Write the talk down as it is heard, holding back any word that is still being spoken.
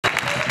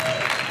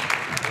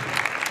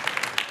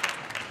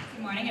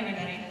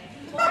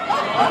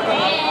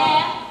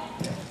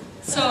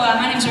So,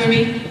 my name's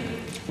Ruby.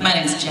 My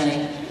name's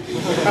Jenny.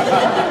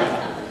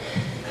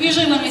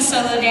 Usually when we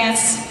solo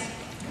dance,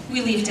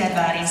 we leave dead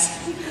bodies.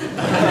 We're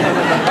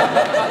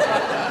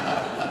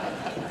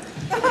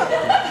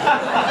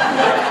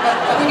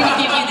going to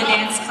give you the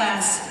dance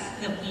class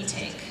that we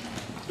take.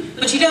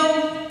 But you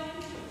know,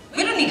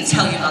 we don't need to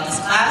tell you about this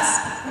class,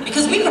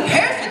 because we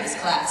prepared for this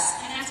class.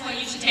 And that's why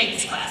you should take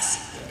this class.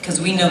 Because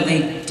we know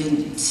they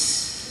didn't.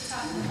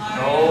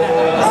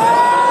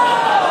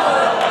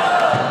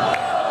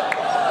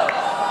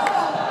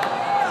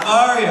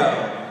 Mario,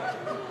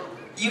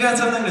 you got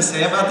something to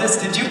say about this?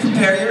 Did you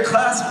prepare your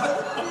class?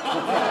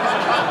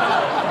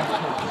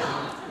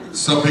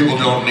 Some people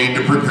don't need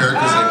to prepare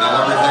because they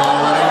know everything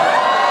already.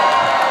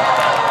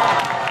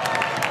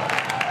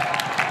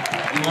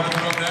 You want to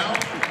throw down?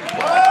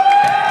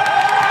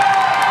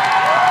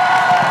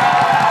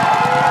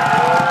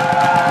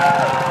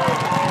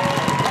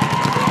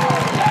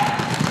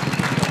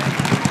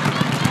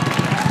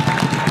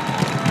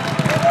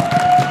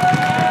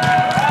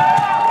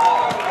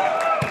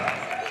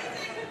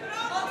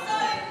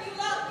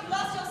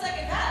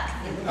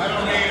 I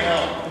don't need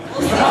help.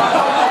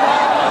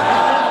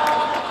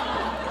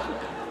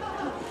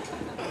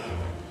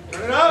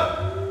 Turn it up.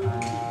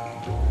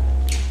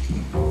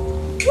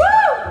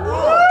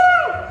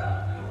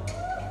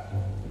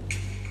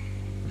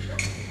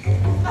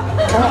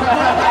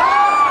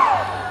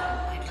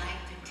 I'd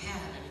like to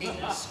tell a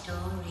little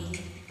story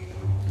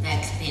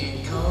that's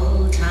been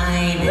told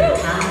time and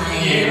time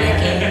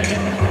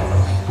again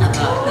about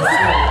the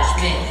foolish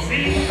men.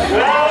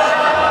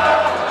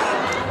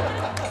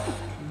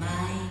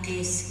 My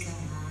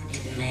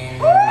discarded men.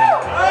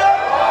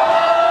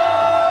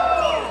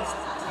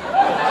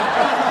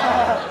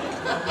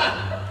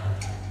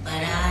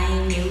 But I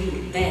knew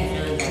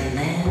better than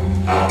them.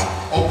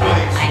 Oh,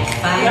 please. I'd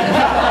fight.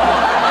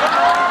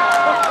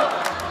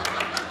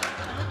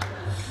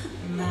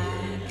 My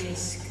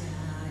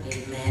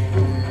discarded men.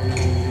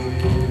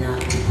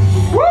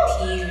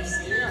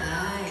 Piercing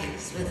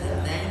eyes with a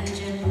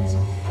vengeance.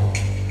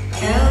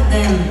 Tell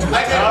them to I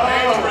get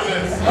paid for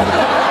this.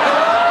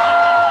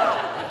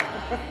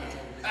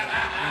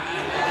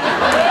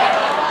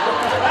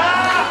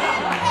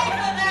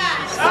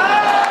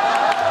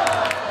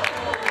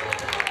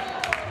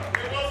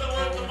 It wasn't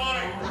worth the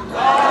money.